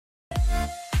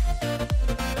Hello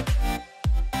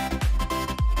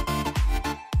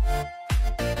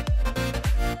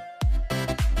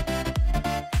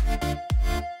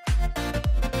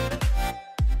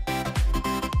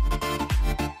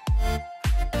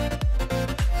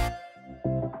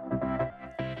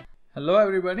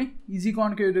everybody,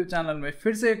 EzQuant के YouTube channel में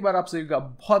फिर से एक बार आप सभी का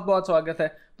बहुत बहुत स्वागत है।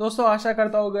 दोस्तों, आशा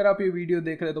करता हूँ अगर आप ये वीडियो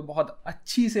देख रहे हैं तो बहुत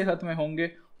अच्छी सेहत में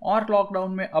होंगे और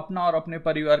लॉकडाउन में अपना और अपने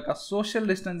परिवार का सोशल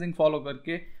डिस्टेंसिंग फॉलो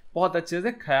करके बहुत अच्छे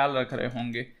से ख्याल रख रहे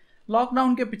होंगे।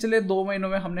 लॉकडाउन के पिछले 2 महीनों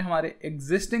में हमने हमारे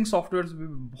एग्जिस्टिंग सॉफ्टवेयर्स भी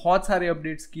बहुत सारे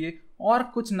अपडेट्स किए और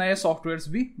कुछ नए सॉफ्टवेयर्स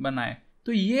भी बनाए।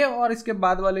 तो ये और इसके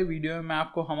बाद वाले वीडियो में मैं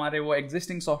आपको हमारे वो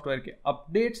एग्जिस्टिंग सॉफ्टवेयर के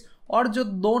अपडेट्स और जो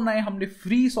 2 नए हमने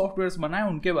फ्री सॉफ्टवेयर्स बनाए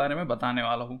उनके बारे में बताने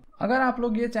वाला हूँ। अगर आप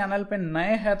लोग ये चैनल पे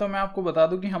नए हैं तो मैं आपको बता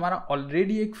दूं कि हमारा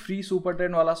ऑलरेडी एक फ्री सुपर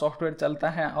ट्रेंड वाला सॉफ्टवेयर चलता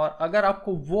है, और अगर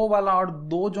आपको वो वाला और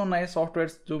 2 जो नए सॉफ्टवेयर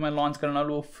जो मैं लॉन्च करने वाला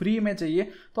हूँ वो फ्री में चाहिए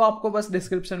तो आपको बस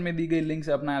डिस्क्रिप्शन में दी गई लिंक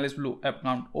से अपना एलिस ब्लू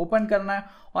अकाउंट ओपन करना है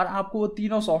और आपको वो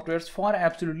तीनों सॉफ्टवेयर फॉर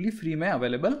एब्सोल्युटली फ्री में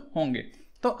अवेलेबल होंगे।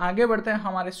 तो आगे बढ़ते हैं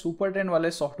हमारे सुपर ट्रेंड वाले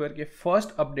सॉफ्टवेयर के फर्स्ट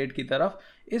अपडेट की तरफ।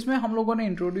 इसमें हम लोगों ने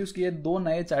इंट्रोड्यूस किए 2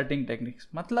 नए चार्टिंग टेक्निक्स।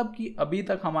 मतलब कि अभी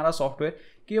तक हमारा सॉफ्टवेयर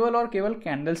केवल और केवल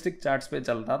कैंडलस्टिक चार्ट्स पे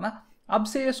चलता था, अब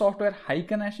से ये सॉफ्टवेयर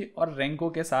हाइकन-एशी और रेंको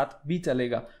के साथ भी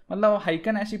चलेगा। मतलब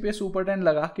हाइकन-एशी पे सुपर ट्रेंड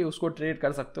लगा के उसको ट्रेड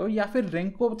कर सकते हो या फिर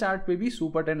रेंको चार्ट पे भी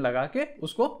सुपर ट्रेंड लगा के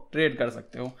उसको ट्रेड कर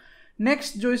सकते हो।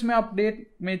 नेक्स्ट जो इसमें अपडेट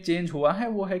में चेंज हुआ है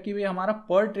वो है कि भाई हमारा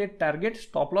पर ट्रेड टारगेट,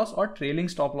 स्टॉप लॉस और ट्रेलिंग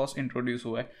स्टॉप लॉस इंट्रोड्यूस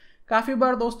हुआ है। काफ़ी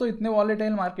बार दोस्तों इतने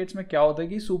वॉलेटाइल मार्केट्स में क्या होता है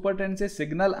कि सुपर ट्रेंड से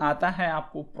सिग्नल आता है,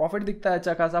 आपको प्रॉफिट दिखता है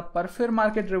अच्छा खासा, पर फिर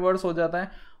मार्केट रिवर्स हो जाता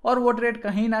है और वो ट्रेड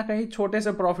कहीं ना कहीं छोटे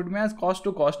से प्रॉफिट में कॉस्ट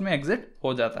टू कॉस्ट में एग्जिट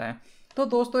हो जाता है। तो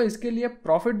दोस्तों इसके लिए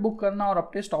प्रॉफिट बुक करना और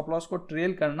अपने स्टॉप लॉस को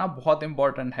ट्रेल करना बहुत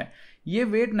इंपॉर्टेंट है। ये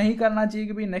वेट नहीं करना चाहिए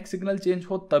कि भाई नेक्स्ट सिग्नल चेंज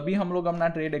हो तभी हम लोग अपना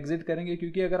ट्रेड एग्जिट करेंगे,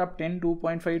 क्योंकि अगर आप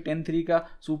 10.2.5 10.3 का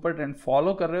सुपर ट्रेंड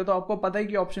फॉलो कर रहे हो तो आपको पता है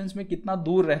कि ऑप्शंस में कितना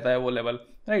दूर रहता है वो लेवल,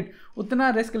 राइट। उतना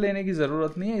रिस्क लेने की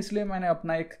ज़रूरत नहीं है, इसलिए मैंने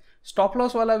अपना एक स्टॉप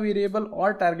लॉस वाला वेरिएबल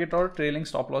और टारगेट और ट्रेलिंग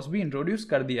स्टॉप लॉस भी इंट्रोड्यूस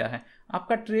कर दिया है।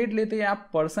 आपका ट्रेड लेते हैं आप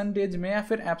परसेंटेज में या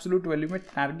फिर एब्सोल्यूट वैल्यू में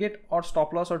टारगेट और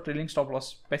स्टॉप लॉस और ट्रेलिंग स्टॉप लॉस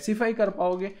स्पेसिफाई कर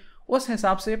पाओगे, उस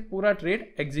हिसाब से पूरा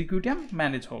ट्रेड एग्जीक्यूट या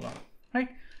मैनेज होगा, राइट।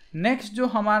 नेक्स्ट जो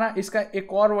हमारा इसका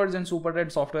एक और वर्जन सुपर ट्रेंड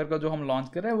सॉफ्टवेयर का जो हम लॉन्च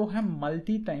कर रहे हैं वो है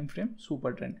multi time frame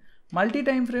super trend. Multi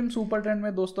time frame super trend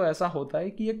में दोस्तों ऐसा होता है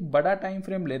कि एक बड़ा टाइम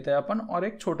फ्रेम लेते हैं अपन और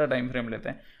एक छोटा टाइम फ्रेम लेते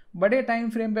हैं। बड़े टाइम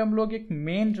फ्रेम पे हम लोग एक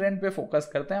मेन ट्रेंड पे फोकस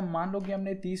करते हैं। मान लो कि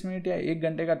हमने 30 मिनट या 1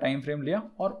 घंटे का टाइम फ्रेम लिया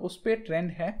और उस पर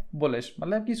ट्रेंड है बुलिश,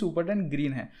 मतलब कि सुपर ट्रेंड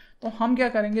ग्रीन है, तो हम क्या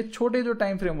करेंगे, छोटे जो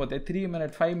टाइम फ्रेम होते हैं 3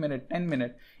 मिनट 5 मिनट 10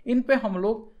 मिनट, इन पे हम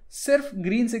लोग सिर्फ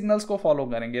ग्रीन सिग्नल्स को फॉलो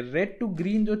करेंगे। रेड टू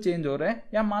ग्रीन जो चेंज हो रहा है,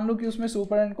 या मान लो कि उसमें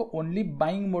सुपर ट्रेंड को ओनली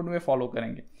बाइंग मोड में फॉलो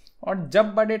करेंगे। और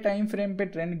जब बड़े टाइम फ्रेम पे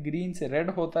ट्रेंड ग्रीन से रेड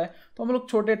होता है तो हम लोग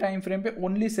छोटे टाइम फ्रेम पे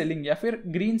ओनली सेलिंग या फिर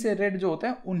ग्रीन से रेड जो होता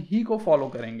है उन्हीं को फॉलो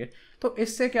करेंगे। तो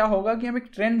इससे क्या होगा कि हम एक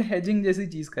ट्रेंड हेजिंग जैसी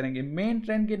चीज़ करेंगे। मेन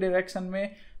ट्रेंड के डायरेक्शन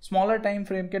में स्मॉलर टाइम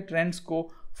फ्रेम के ट्रेंड्स को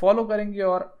फॉलो करेंगे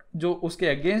और जो उसके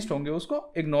अगेंस्ट होंगे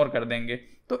उसको इग्नोर कर देंगे।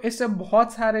 तो इससे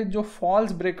बहुत सारे जो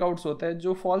फॉल्स ब्रेकआउट्स होते हैं,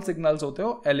 जो फॉल्स सिग्नल्स होते हैं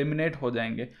वो एलिमिनेट हो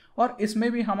जाएंगे। और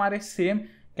इसमें भी हमारे सेम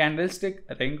कैंडलस्टिक,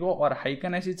 रेंको और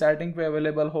हाइकन-एशी चार्टिंग पे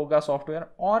अवेलेबल होगा सॉफ्टवेयर,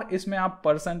 और इसमें आप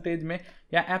परसेंटेज में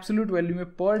या एब्सोल्यूट वैल्यू में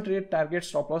पर trade target,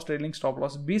 stop loss, trailing stop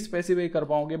loss भी स्पेसिफाई कर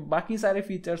पाओगे। बाकी सारे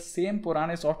फीचर्स सेम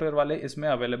पुराने सॉफ्टवेयर वाले इसमें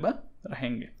अवेलेबल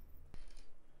रहेंगे।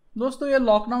 दोस्तों ये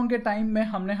लॉकडाउन के टाइम में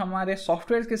हमने हमारे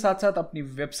सॉफ्टवेयर के साथ साथ अपनी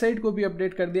वेबसाइट को भी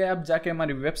अपडेट कर दिया है। आप जाके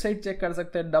हमारी वेबसाइट चेक कर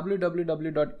सकते हैं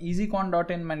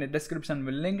www.ezquant.in। मैंने डिस्क्रिप्शन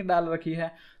में लिंक डाल रखी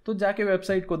है, तो जाके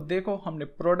वेबसाइट को देखो। हमने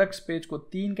प्रोडक्ट्स पेज को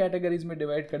 3 कैटेगरीज में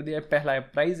डिवाइड कर दिया है। पहला है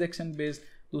प्राइस एक्शन बेस्ड,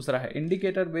 दूसरा है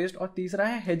इंडिकेटर बेस्ड और तीसरा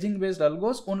है हेजिंग बेस्ड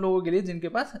अल्गोस, उन लोगों के लिए जिनके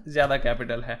पास ज़्यादा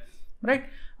कैपिटल है, राइट।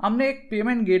 हमने एक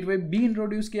पेमेंट गेटवे भी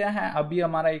इंट्रोड्यूस किया है। अभी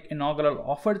हमारा एक इनॉग्रल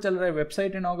ऑफर चल रहा है,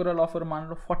 वेबसाइट इनॉग्रल ऑफर। मान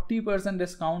लो 40%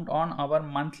 discount on our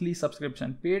monthly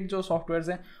subscription. Paid जो सॉफ्टवेयर्स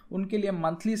हैं उनके लिए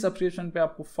मंथली सब्सक्रिप्शन पे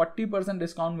आपको 40%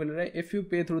 डिस्काउंट मिल रहा है इफ़ यू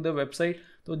पे थ्रू द वेबसाइट।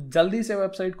 तो जल्दी से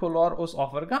वेबसाइट खोलो और उस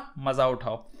ऑफर का मजा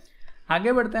उठाओ।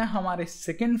 आगे बढ़ते हैं हमारे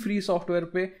सेकेंड फ्री सॉफ्टवेयर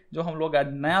पे जो हम लोग आज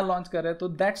नया लॉन्च कर रहे हैं। तो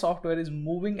that software is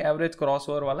moving average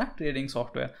crossover वाला ट्रेडिंग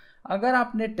सॉफ्टवेयर। अगर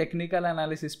आपने टेक्निकल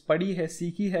एनालिसिस पढ़ी है,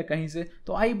 सीखी है कहीं से,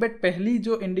 तो आई बेट पहली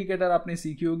जो इंडिकेटर आपने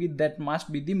सीखी होगी that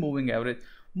must be the moving average.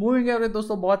 Moving average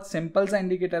दोस्तों बहुत सिंपल सा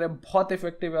इंडिकेटर है, बहुत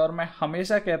इफेक्टिव है, और मैं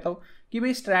हमेशा कहता हूँ कि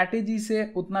भाई स्ट्रैटेजी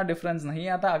से उतना डिफरेंस नहीं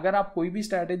आता। अगर आप कोई भी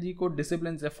स्ट्रैटेजी को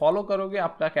डिसिप्लिन से फॉलो करोगे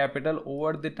आपका capital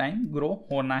over the time grow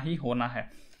होना ही होना है।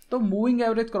 तो मूविंग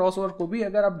एवरेज क्रॉसओवर को भी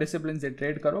अगर आप डिसिप्लिन से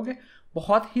ट्रेड करोगे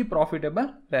बहुत ही प्रॉफिटेबल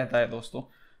रहता है दोस्तों।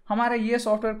 हमारा ये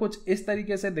सॉफ्टवेयर कुछ इस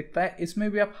तरीके से दिखता है। इसमें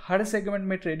भी आप हर सेगमेंट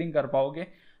में ट्रेडिंग कर पाओगे।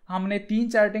 हमने 3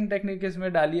 चार्टिंग टेक्निक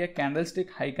इसमें डाली है, कैंडलस्टिक,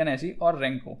 हाइकनेसी और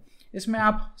रेंको। इसमें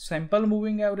आप simple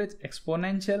moving average,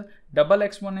 exponential, double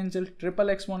exponential, triple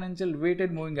exponential,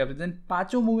 weighted moving average, इन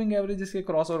 5 मूविंग एवरेजेस के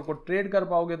क्रॉसओवर को ट्रेड कर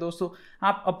पाओगे दोस्तों।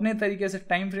 आप अपने तरीके से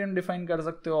टाइम फ्रेम डिफाइन कर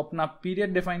सकते हो, अपना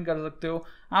पीरियड डिफाइन कर सकते हो,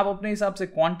 आप अपने हिसाब से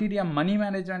क्वांटिटी या मनी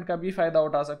मैनेजमेंट का भी फायदा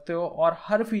उठा सकते हो, और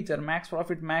हर feature max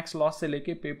profit, max loss से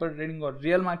लेके पेपर ट्रेडिंग और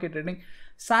रियल मार्केट ट्रेडिंग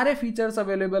सारे फीचर्स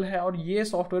अवेलेबल है। और ये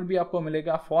सॉफ्टवेयर भी आपको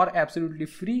मिलेगा for absolutely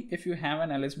free if you have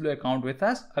an Alice blue account with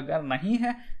us. अगर नहीं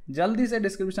है, जल्दी से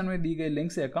डिस्क्रिप्शन में दी गई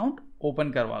लिंक से अकाउंट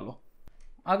ओपन करवा लो।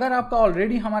 अगर आपका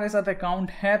ऑलरेडी हमारे साथ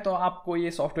अकाउंट है तो आपको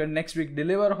ये सॉफ्टवेयर नेक्स्ट वीक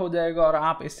डिलीवर हो जाएगा और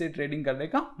आप इससे ट्रेडिंग करने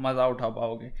का मजा उठा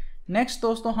पाओगे। नेक्स्ट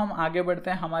दोस्तों हम आगे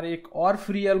बढ़ते हैं हमारे एक और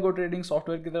फ्री अल्गो ट्रेडिंग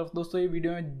सॉफ्टवेयर की तरफ। दोस्तों ये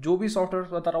वीडियो में जो भी सॉफ्टवेयर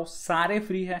बता रहा हूँ सारे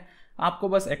फ्री है, आपको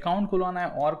बस अकाउंट खुलवाना है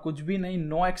और कुछ भी नहीं।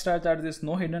 No extra charges,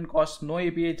 no hidden cost, no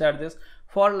API charges,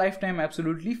 for life time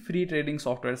absolutely free trading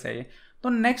software है ये। तो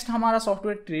नेक्स्ट हमारा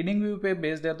सॉफ्टवेयर ट्रेडिंग व्यू पे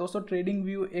बेस्ड है दोस्तों। ट्रेडिंग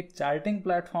व्यू एक चार्टिंग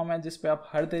प्लेटफॉर्म है जिसपे आप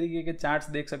हर तरीके के चार्ट्स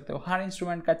देख सकते हो, हर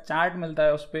इंस्ट्रूमेंट का चार्ट मिलता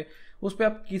है उस पे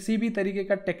आप किसी भी तरीके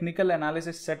का टेक्निकल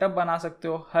एनालिसिस सेटअप बना सकते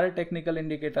हो, हर टेक्निकल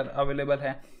इंडिकेटर अवेलेबल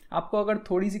है। आपको अगर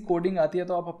थोड़ी सी कोडिंग आती है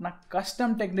तो आप अपना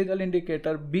कस्टम टेक्निकल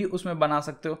इंडिकेटर भी उसमें बना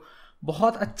सकते हो।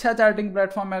 बहुत अच्छा चार्टिंग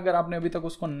प्लेटफॉर्म है, अगर आपने अभी तक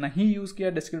उसको नहीं यूज़ किया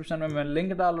डिस्क्रिप्शन में मैं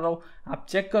लिंक डाल रहा हूँ, आप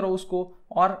चेक करो उसको,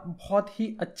 और बहुत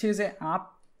ही अच्छे से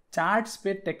आप चार्ट्स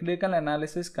पे टेक्निकल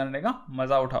एनालिसिस करने का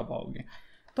मज़ा उठा पाओगे।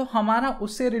 तो हमारा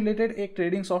उससे रिलेटेड एक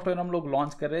ट्रेडिंग सॉफ्टवेयर हम लोग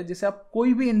लॉन्च कर रहे हैं जिसे आप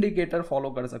कोई भी इंडिकेटर फॉलो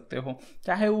कर सकते हो,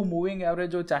 चाहे वो मूविंग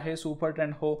एवरेज हो, चाहे सुपर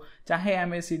ट्रेंड हो, चाहे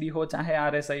MACD हो, चाहे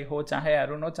RSI हो, चाहे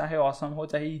एरोन हो, चाहे ऑसम हो,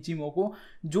 चाहे इचिमोको,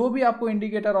 जो भी आपको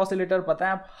इंडिकेटर ऑसिलेटर पता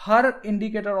है, आप हर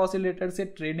इंडिकेटर ऑसिलेटर से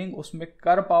ट्रेडिंग उसमें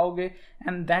कर पाओगे,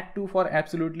 and that to for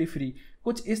absolutely free.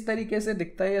 कुछ इस तरीके से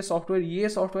दिखता है ये सॉफ्टवेयर। ये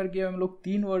सॉफ्टवेयर के हम लोग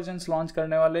 3 वर्जन्स लॉन्च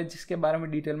करने वाले हैं जिसके बारे में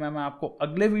डिटेल में मैं आपको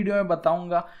अगले वीडियो में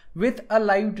बताऊंगा with a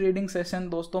live trading session.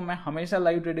 दोस्तों मैं हमेशा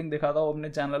लाइव ट्रेडिंग दिखाता हूँ अपने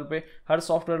चैनल पे हर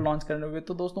सॉफ्टवेयर लॉन्च करने में।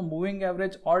 तो दोस्तों मूविंग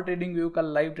एवरेज और ट्रेडिंग व्यू का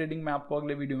लाइव ट्रेडिंग मैं आपको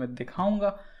अगले वीडियो में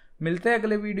दिखाऊंगा। मिलते हैं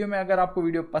अगले वीडियो में। अगर आपको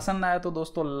वीडियो पसंद आया तो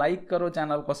दोस्तों लाइक करो,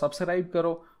 चैनल को सब्सक्राइब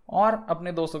करो और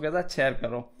अपने दोस्तों के साथ शेयर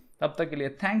करो। तब तक के लिए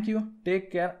थैंक यू,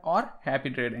 टेक केयर और हैप्पी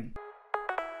ट्रेडिंग।